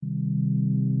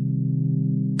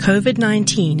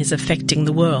COVID-19 is affecting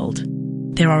the world.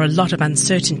 There are a lot of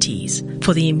uncertainties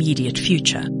for the immediate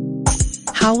future.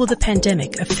 How will the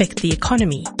pandemic affect the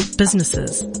economy,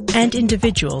 businesses, and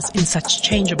individuals in such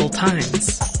changeable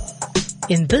times?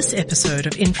 In this episode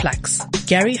of Flux,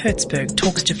 Gary Hertzberg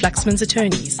talks to Fluxman's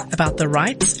attorneys about the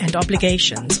rights and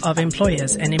obligations of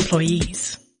employers and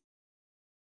employees.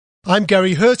 I'm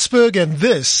Gary Hertzberg, and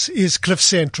this is Cliff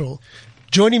Central.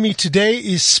 Joining me today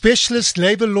is specialist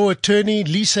labor law attorney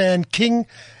Lisa Ann King,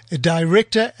 a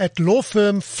director at law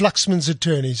firm Fluxman's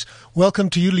Attorneys. Welcome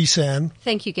to you, Lisa Ann.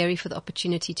 Thank you, Gary, for the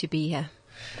opportunity to be here.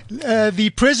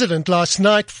 The president last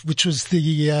night, which was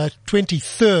the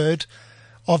 23rd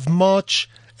of March,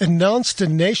 announced a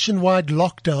nationwide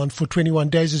lockdown for 21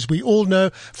 days, as we all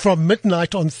know, from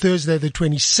midnight on Thursday the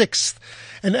 26th.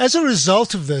 And as a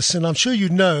result of this, and I'm sure you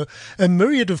know, a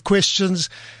myriad of questions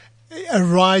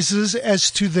arises as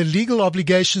to the legal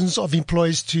obligations of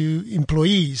employers to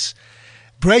employees.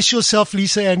 Brace yourself,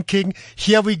 Lisa Ann King.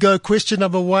 Here we go. Question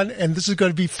number one, and this is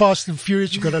going to be fast and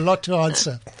furious. You've got a lot to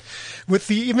answer. With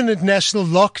the imminent national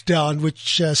lockdown,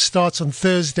 which starts on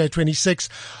Thursday, 26th,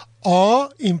 are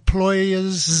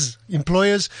employers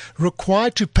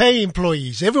required to pay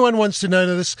employees? Everyone wants to know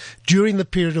this during the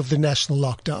period of the national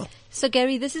lockdown. So,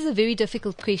 Gary, this is a very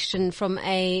difficult question from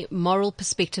a moral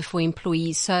perspective for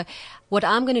employees. So what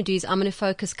I'm going to do is I'm going to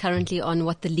focus currently on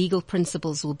what the legal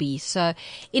principles will be. So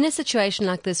in a situation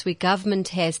like this where government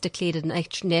has declared a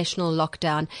national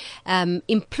lockdown,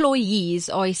 employees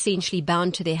are essentially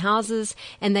bound to their houses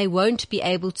and they won't be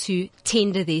able to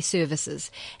tender their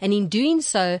services. And in doing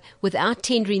so, without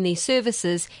tendering their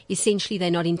services, essentially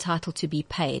they're not entitled to be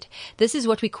paid. This is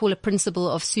what we call a principle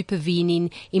of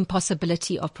supervening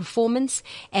impossibility of performance,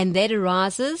 and that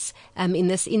arises in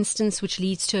this instance, which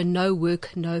leads to a no work,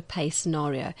 no pay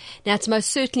scenario. Now, it's most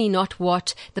certainly not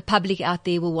what the public out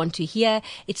there will want to hear.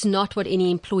 It's not what any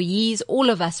employees,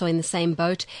 all of us are in the same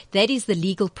boat. That is the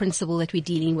legal principle that we're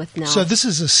dealing with now. So this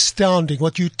is astounding.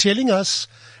 What you're telling us,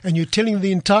 and you're telling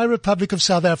the entire Republic of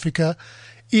South Africa,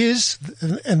 is,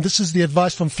 and this is the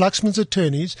advice from Fluxman's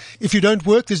Attorneys, if you don't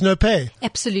work, there's no pay.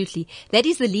 Absolutely. That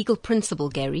is the legal principle,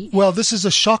 Gary. Well, this is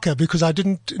a shocker because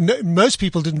most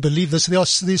people didn't believe this.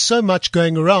 There's so much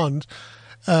going around,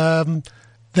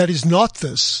 that is not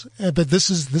this, but this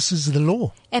is the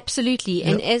law. Absolutely.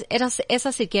 Yep. And as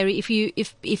I said, Gary,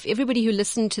 if everybody who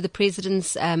listened to the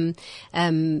president's,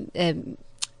 addressing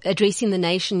the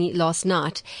nation last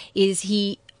night, is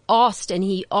he asked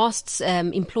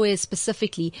employers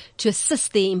specifically to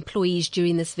assist their employees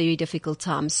during this very difficult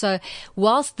time. So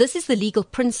whilst this is the legal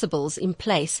principles in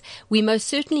place, we're most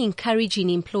certainly encouraging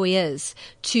employers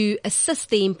to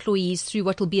assist their employees through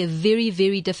what will be a very,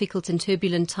 very difficult and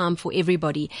turbulent time for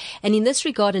everybody. And in this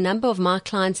regard, a number of my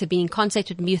clients have been in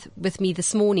contact with me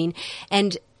this morning,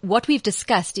 and what we've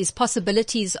discussed is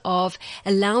possibilities of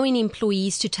allowing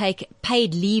employees to take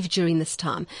paid leave during this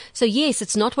time. So yes,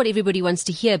 it's not what everybody wants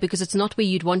to hear because it's not where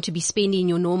you'd want to be spending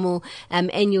your normal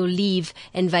annual leave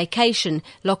and vacation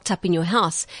locked up in your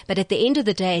house. But at the end of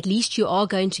the day, at least you are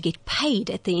going to get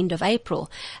paid at the end of April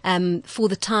for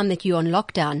the time that you're on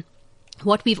lockdown.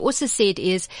 What we've also said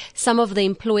is some of the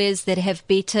employers that have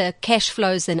better cash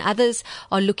flows than others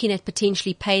are looking at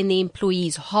potentially paying their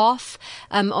employees half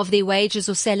of their wages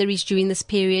or salaries during this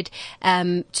period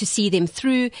to see them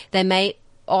through. They may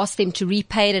ask them to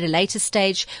repay it at a later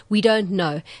stage. We don't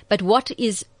know. But what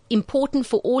is important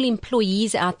for all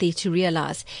employees out there to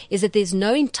realize is that there's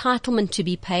no entitlement to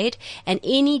be paid, and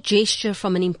any gesture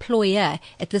from an employer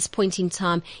at this point in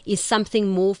time is something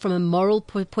more from a moral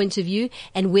point of view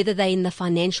and whether they're in the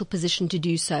financial position to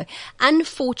do so.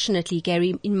 Unfortunately,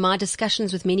 Gary, in my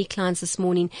discussions with many clients this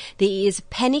morning, there is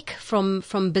panic from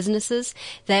businesses.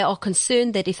 They are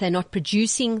concerned that if they're not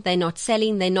producing, they're not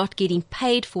selling, they're not getting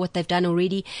paid for what they've done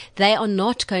already, they are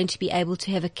not going to be able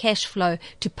to have a cash flow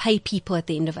to pay people at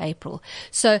the end of April.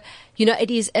 So, it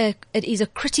is a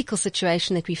critical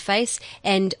situation that we face,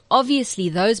 and obviously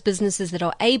those businesses that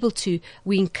are able to,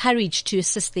 we encourage to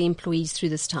assist their employees through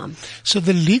this time. So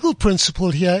the legal principle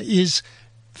here is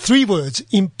 3 words: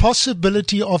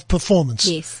 impossibility of performance.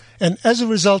 Yes. And as a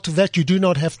result of that, you do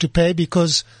not have to pay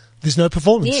because there's no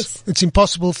performance. Yes. It's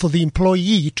impossible for the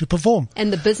employee to perform.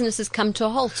 And the business has come to a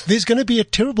halt. There's going to be a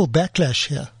terrible backlash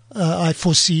here. I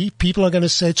foresee people are going to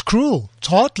say it's cruel, it's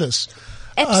heartless.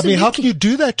 Absolutely. I mean, how can you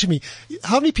do that to me?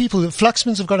 How many people?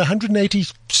 Fluxman's have got 180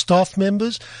 staff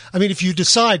members. I mean, if you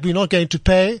decide we're not going to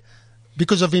pay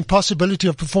because of impossibility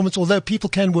of performance, although people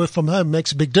can work from home,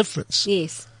 makes a big difference.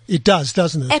 Yes. It does,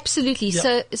 doesn't it? Absolutely.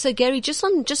 Yeah. So Gary, just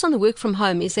on the work from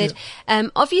home is that,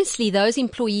 obviously those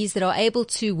employees that are able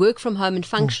to work from home and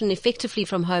function effectively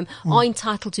from home are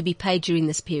entitled to be paid during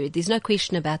this period. There's no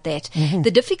question about that.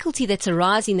 The difficulty that's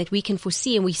arising that we can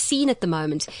foresee and we've seen at the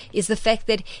moment is the fact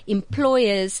that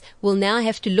employers will now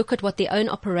have to look at what their own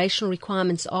operational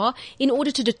requirements are in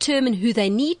order to determine who they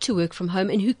need to work from home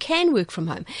and who can work from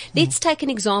home. Let's take an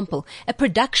example. A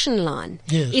production line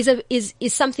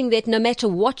is something that no matter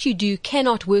what you do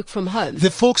cannot work from home. The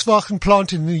Volkswagen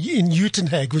plant in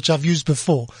Uitenhage, which I've used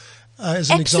before, as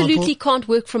an absolutely example. Can't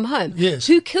work from home. Yes.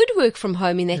 Who could work from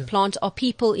home in that plant are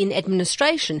people in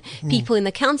administration, people in the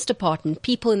accounts department,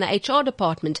 people in the HR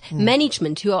department,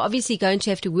 management, who are obviously going to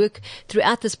have to work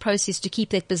throughout this process to keep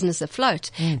that business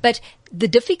afloat. But the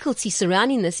difficulty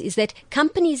surrounding this is that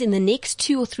companies in the next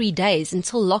 2 or 3 days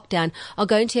until lockdown are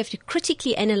going to have to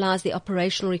critically analyze their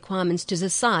operational requirements to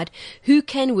decide who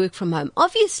can work from home.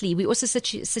 Obviously, we're also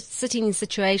sitting in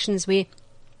situations where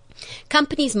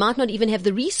companies might not even have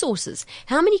the resources.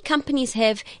 How many companies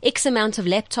have X amount of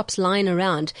laptops lying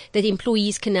around that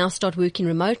employees can now start working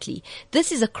remotely?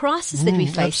 This is a crisis that we're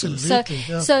facing.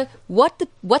 So what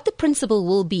the principle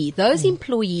will be, those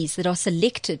employees that are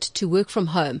selected to work from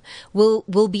home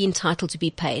will be entitled to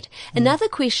be paid. Another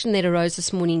question that arose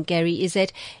this morning, Gary, is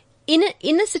that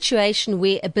in a situation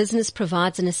where a business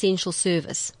provides an essential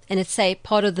service, and it's, say,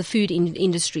 part of the food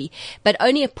industry, but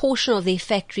only a portion of their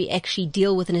factory actually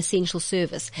deal with an essential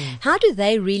service, how do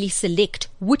they really select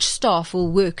which staff will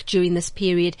work during this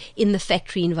period in the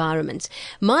factory environment?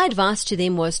 My advice to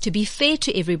them was to be fair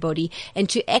to everybody and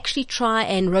to actually try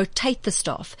and rotate the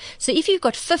staff. So if you've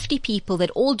got 50 people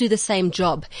that all do the same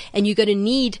job and you're going to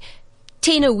need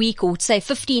 10 a week or say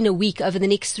 15 a week over the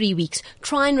next 3 weeks,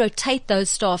 try and rotate those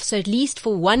staff so at least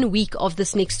for 1 week of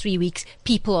this next 3 weeks,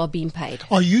 people are being paid.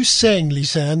 Are you saying,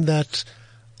 Lisanne, that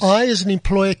I as an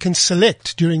employer can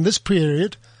select during this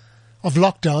period of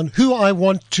lockdown who I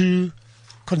want to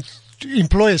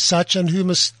employ as such and who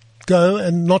must go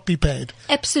and not be paid?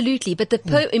 Absolutely. But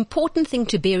the important thing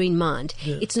to bear in mind,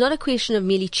 it's not a question of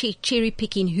merely cherry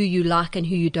picking who you like and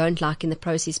who you don't like in the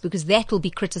process, because that will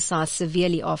be criticized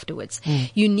severely afterwards.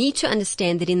 You need to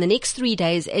understand that in the next 3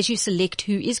 days, as you select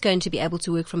who is going to be able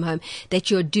to work from home, that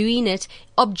you're doing it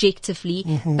objectively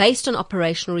based on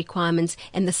operational requirements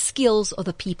and the skills of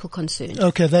the people concerned.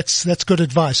 Okay, that's good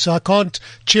advice. So I can't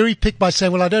cherry pick by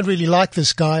saying, well, I don't really like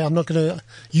this guy, I'm not going to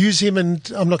use him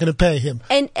and I'm not going to pay him.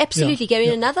 And absolutely, Gary.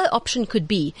 And another option could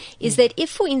be is that if,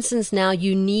 for instance, now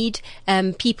you need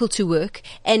people to work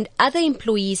and other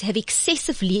employees have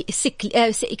excessive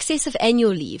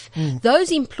annual leave,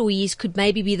 those employees could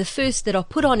maybe be the first that are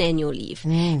put on annual leave.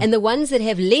 And the ones that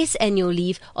have less annual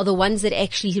leave are the ones that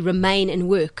actually remain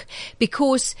and work,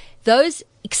 because those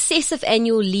excessive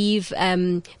annual leave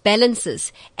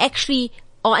balances actually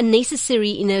are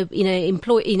unnecessary in a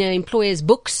employer's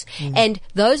books, and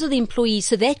those are the employees.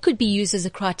 So that could be used as a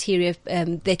criteria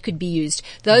that could be used.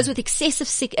 Those with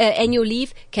excessive annual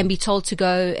leave can be told to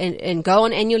go and go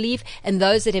on annual leave, and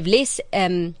those that have less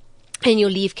annual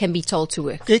leave can be told to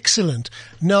work. Excellent.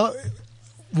 Now,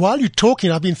 while you're talking,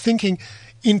 I've been thinking,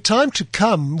 in time to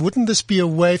come, wouldn't this be a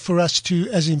way for us to,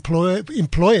 as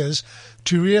employers,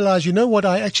 to realize, you know what,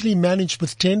 I actually managed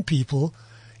with 10 people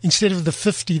instead of the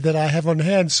 50 that I have on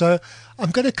hand. So I'm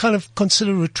going to kind of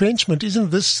consider retrenchment. Isn't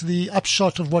this the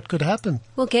upshot of what could happen?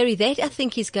 Well, Gary, that I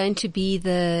think is going to be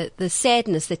the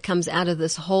sadness that comes out of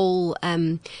this whole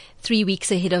 3 weeks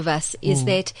ahead of us, is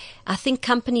that I think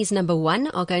companies, number one,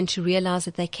 are going to realize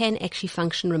that they can actually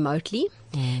function remotely.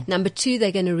 Number two,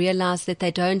 they're going to realize that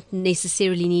they don't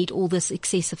necessarily need all this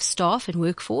excessive staff and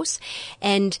workforce.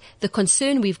 And the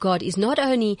concern we've got is not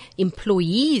only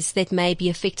employees that may be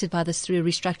affected by this through a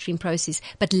restructuring process,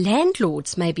 but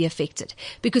landlords may be affected.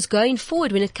 Because going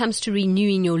forward, when it comes to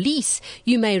renewing your lease,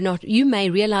 you may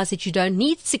realize that you don't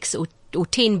need 6 or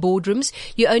 10 boardrooms.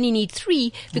 You only need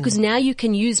 3, because now you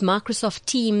can use Microsoft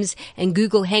Teams and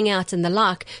Google Hangouts and the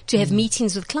like to have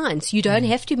meetings with clients. You don't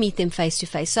have to meet them face to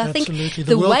face. So Absolutely. I think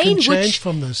the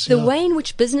way in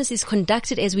which business is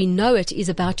conducted as we know it is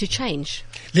about to change.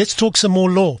 Let's talk some more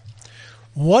law.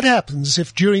 What happens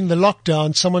if during the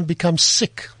lockdown someone becomes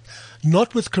sick?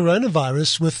 Not with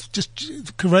coronavirus, with just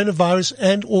coronavirus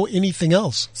and or anything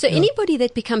else. So anybody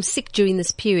that becomes sick during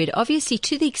this period, obviously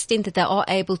to the extent that they are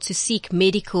able to seek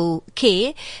medical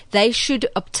care, they should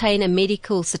obtain a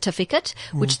medical certificate,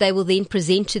 which they will then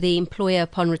present to their employer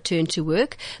upon return to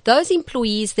work. Those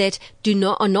employees that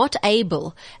are not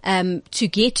able to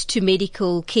get to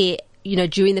medical care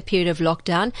during the period of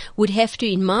lockdown would have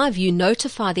to, in my view,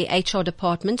 notify their HR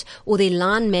department or their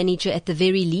line manager at the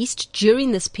very least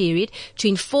during this period to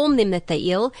inform them that they're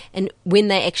ill and when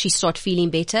they actually start feeling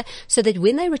better, so that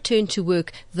when they return to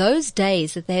work, those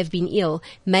days that they have been ill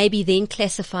may be then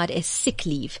classified as sick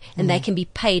leave and they can be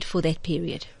paid for that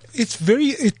period. It's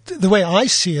the way I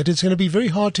see it, it's going to be very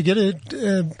hard to get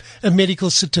a medical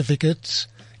certificate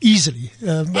easily.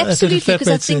 Absolutely,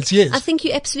 because yes. I think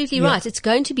you're absolutely right. It's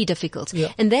going to be difficult.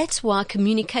 Yeah. And that's why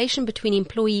communication between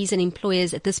employees and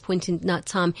employers at this point in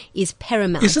time is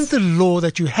paramount. Isn't the law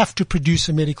that you have to produce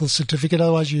a medical certificate,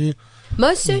 otherwise you...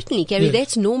 Most certainly, Gary, Yeah.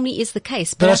 that normally is the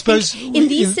case. But I suppose in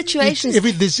these situations,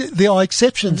 there are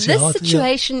exceptions. this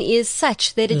situation is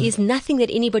such that it is nothing that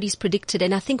anybody's predicted,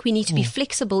 and I think we need to be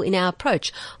flexible in our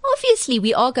approach. Obviously,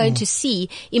 we are going to see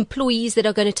employees that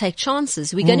are going to take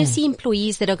chances. We're going to see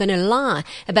employees that are going to lie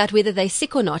about whether they're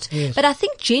sick or not. Yes. But I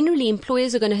think generally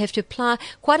employers are going to have to apply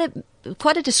quite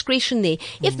a discretion there.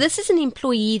 If this is an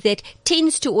employee that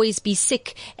tends to always be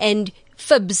sick and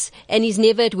fibs and is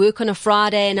never at work on a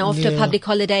Friday and after a public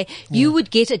holiday, you would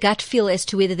get a gut feel as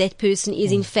to whether that person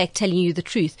is in fact telling you the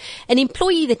truth. An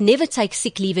employee that never takes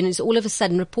sick leave and is all of a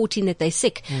sudden reporting that they're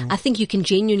sick, I think you can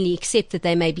genuinely accept that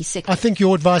they may be sick. I think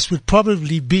your advice would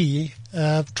probably be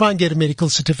try and get a medical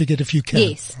certificate if you can.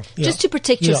 Yes, just to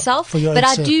protect yourself. for your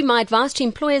But own my advice to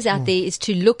employers out there is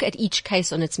to look at each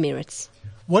case on its merits.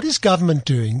 What is government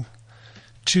doing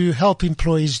to help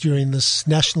employees during this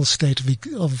national state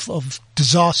of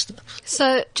disaster?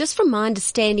 So just from my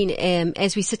understanding,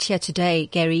 as we sit here today,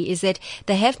 Gary, is that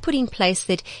they have put in place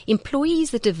that employees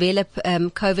that develop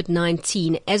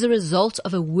COVID-19 as a result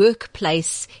of a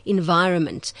workplace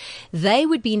environment, they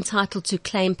would be entitled to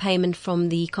claim payment from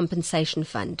the compensation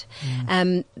fund.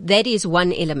 That is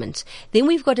one element. Then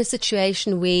we've got a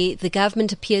situation where the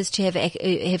government appears to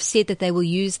have said that they will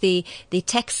use their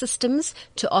tax systems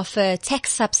to offer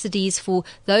tax subsidies for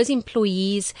those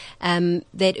employees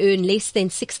that earn less than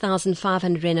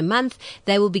 6,500 Rand a month.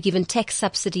 They will be given tax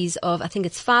subsidies of, I think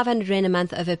it's 500 Rand a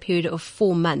month over a period of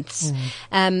 4 months.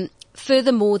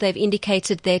 Furthermore, they've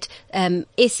indicated that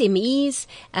SMEs,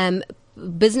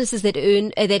 businesses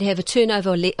that have a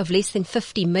turnover of less than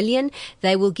 50 million,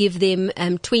 they will give them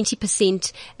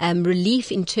 20%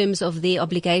 relief in terms of their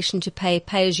obligation to pay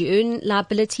pay-as-you-earn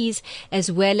liabilities,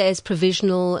 as well as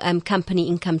provisional company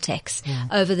income tax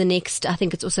over the next, I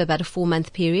think it's also about a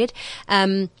 4-month period.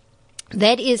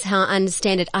 That is how I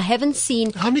understand it. I haven't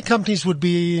seen... How many companies would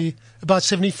be about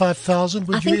 75,000,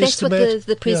 would you estimate? I think that's what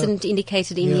the president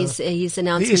indicated in his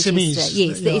announcement yesterday.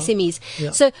 Yes, the SMEs.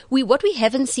 Yeah. So what we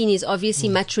haven't seen is obviously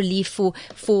much relief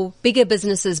for bigger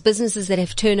businesses that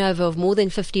have turnover of more than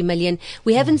 50 million.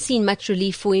 We haven't seen much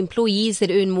relief for employees that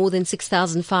earn more than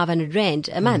 6,500 Rand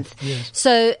a month. Yes.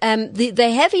 So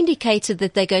they have indicated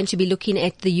that they're going to be looking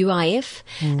at the UIF.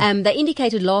 They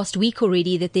indicated last week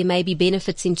already that there may be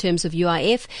benefits in terms of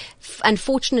UIF.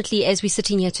 Unfortunately, as we're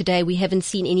sitting here today, we haven't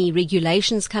seen any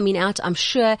regulations coming out. I'm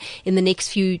sure in the next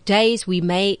few days we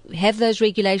may have those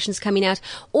regulations coming out.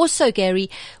 Also, Gary,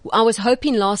 I was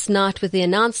hoping last night with the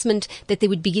announcement that there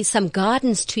would be some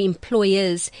guidance to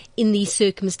employers in these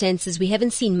circumstances. We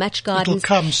haven't seen much guidance. It'll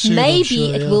come soon, Maybe I'm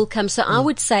sure, it will come. So I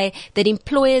would say that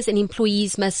employers and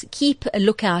employees must keep a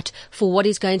lookout for what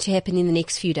is going to happen in the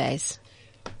next few days.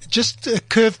 Just a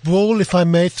curved ball, if I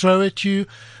may throw at you.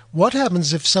 What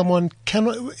happens if someone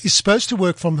is supposed to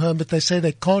work from home, but they say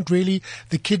they can't really,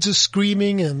 the kids are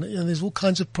screaming and there's all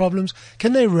kinds of problems?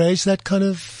 Can they raise that kind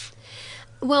of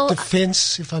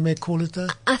defense, if I may call it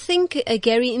that? I think,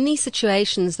 Gary, in these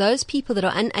situations, those people that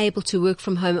are unable to work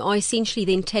from home are essentially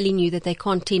then telling you that they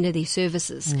can't tender their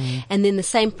services. And then the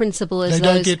same principle as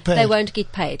they won't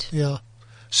get paid. Yeah.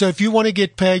 So if you want to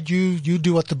get paid, you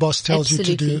do what the boss tells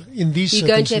Absolutely. you to do in these circumstances. You're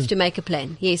going to have to make a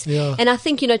plan, yes. Yeah. And I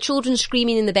think, children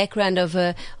screaming in the background of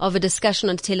a discussion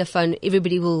on the telephone,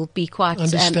 everybody will be quite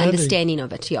understanding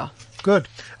of it, yeah. Good.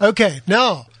 Okay,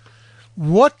 now,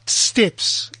 what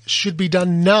steps should be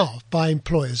done now by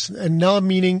employers? And now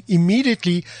meaning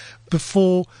immediately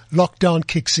before lockdown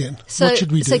kicks in. What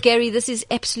should we do? So, Gary, this is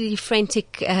absolutely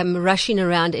frantic rushing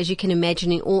around, as you can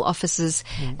imagine, in all offices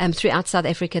throughout South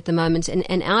Africa at the moment.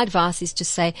 And our advice is to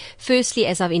say, firstly,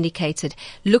 as I've indicated,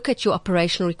 look at your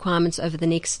operational requirements over the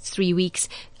next 3 weeks.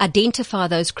 Identify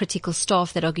those critical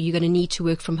staff that you're going to need to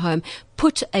work from home.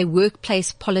 Put a work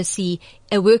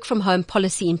from home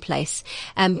policy in place.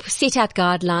 Set out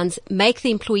guidelines. Make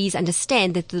the employees employees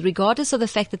understand that regardless of the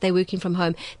fact that they're working from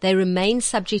home, they remain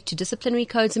subject to disciplinary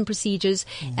codes and procedures,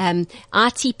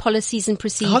 IT policies and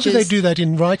procedures. How do they do that?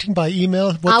 In writing, by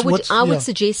email? I would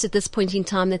suggest at this point in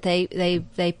time that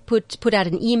they put out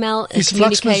an email. Is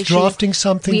Fluxman's drafting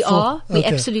something? We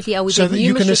absolutely are. So that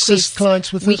you can assist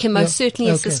clients with We it? can most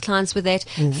certainly assist clients with that.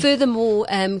 Furthermore,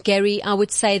 Gary, I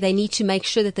would say they need to make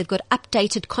sure that they've got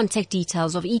updated contact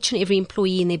details of each and every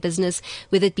employee in their business,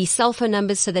 whether it be cell phone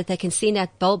numbers so that they can send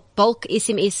out bulk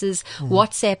SMSs,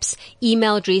 WhatsApps,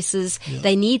 email addresses.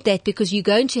 They need that because you're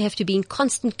going to have to be in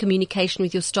constant communication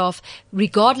with your staff,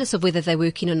 regardless of whether they're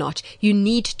working or not. You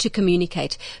need to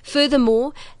communicate.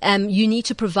 Furthermore, you need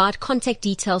to provide contact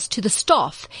details to the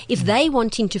staff. If they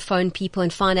wanting to phone people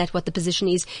and find out what the position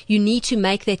is, you need to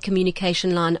make that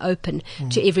communication line open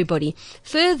to everybody.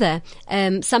 Further,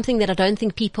 something that I don't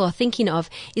think people are thinking of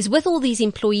is with all these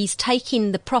employees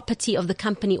taking the property of the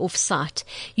company off-site,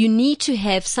 you need to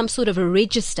have some sort of a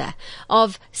register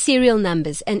of serial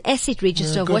numbers, an asset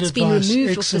register of what's been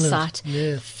removed off the site.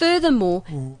 Furthermore,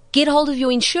 get hold of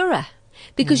your insurer.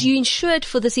 Because you insured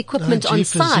for this equipment on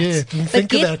site. But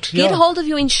get hold of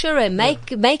your insurer.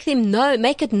 Make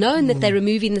it known that they're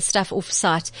removing the stuff off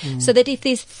site, so that if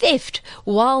there's theft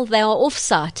while they are off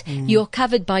site, you're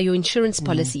covered by your insurance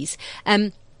policies.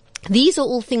 These are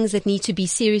all things that need to be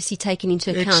seriously taken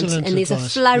into account, and there's a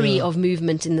flurry of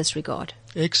movement in this regard.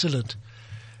 Excellent.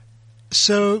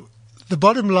 So the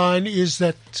bottom line is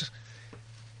that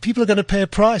people are going to pay a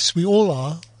price. We all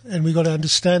are. And we've got to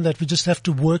understand that we just have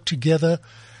to work together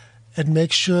and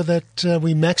make sure that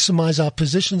we maximize our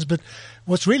positions. But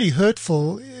what's really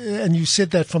hurtful, and you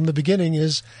said that from the beginning,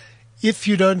 is if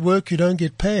you don't work, you don't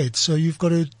get paid. So you've got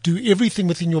to do everything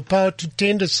within your power to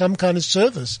tender some kind of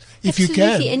service, if you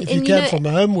can, from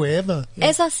home, wherever.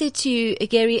 As I said to you,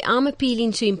 Gary, I'm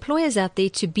appealing to employers out there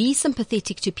to be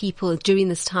sympathetic to people during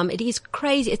this time. It is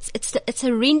crazy. It's a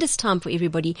horrendous time for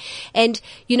everybody. And,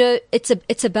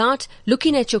 it's about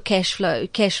looking at your cash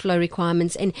flow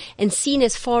requirements and seeing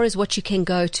as far as what you can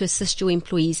go to assist your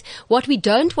employees. What we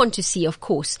don't want to see, of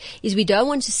course, is we don't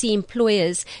want to see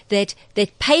employers that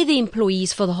pay the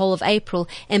employees for the whole of April,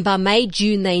 and by May,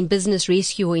 June, they're in business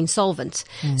rescue or insolvent.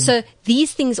 So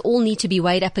these things all need to be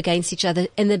weighed up against each other.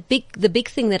 And the big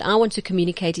thing that I want to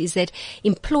communicate is that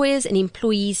employers and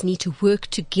employees need to work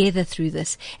together through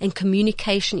this, and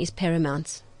communication is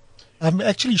paramount. I'm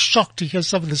actually shocked to hear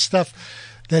some of the stuff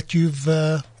that you've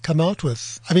come out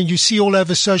with. I mean, you see all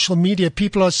over social media,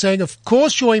 people are saying, of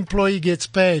course your employee gets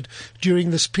paid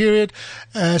during this period.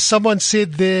 Someone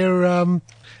said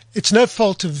it's no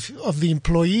fault of the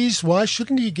employees. Why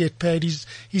shouldn't he get paid?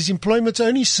 His employment's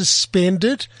only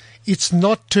suspended. It's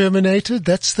not terminated.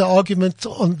 That's the argument,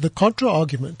 on the contra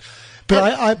argument.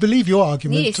 But I believe your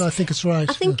argument. Yes. I think it's right.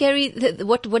 I think, Gary,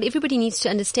 what everybody needs to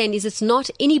understand is it's not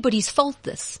anybody's fault,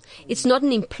 this. It's not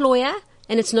an employer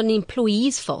and it's not an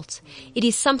employee's fault. It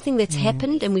is something that's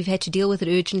happened, and we've had to deal with it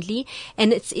urgently.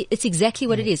 And it's exactly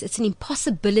what it is. It's an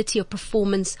impossibility of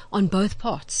performance on both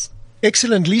parts.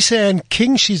 Excellent. Lisa Ann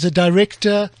King, she's a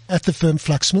director at the firm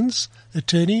Fluxman's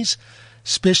Attorneys,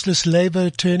 specialist labor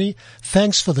attorney.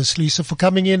 Thanks for this, Lisa, for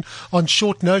coming in on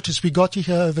short notice. We got you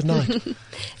here overnight.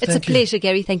 It's a pleasure,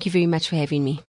 Gary. Thank you very much for having me.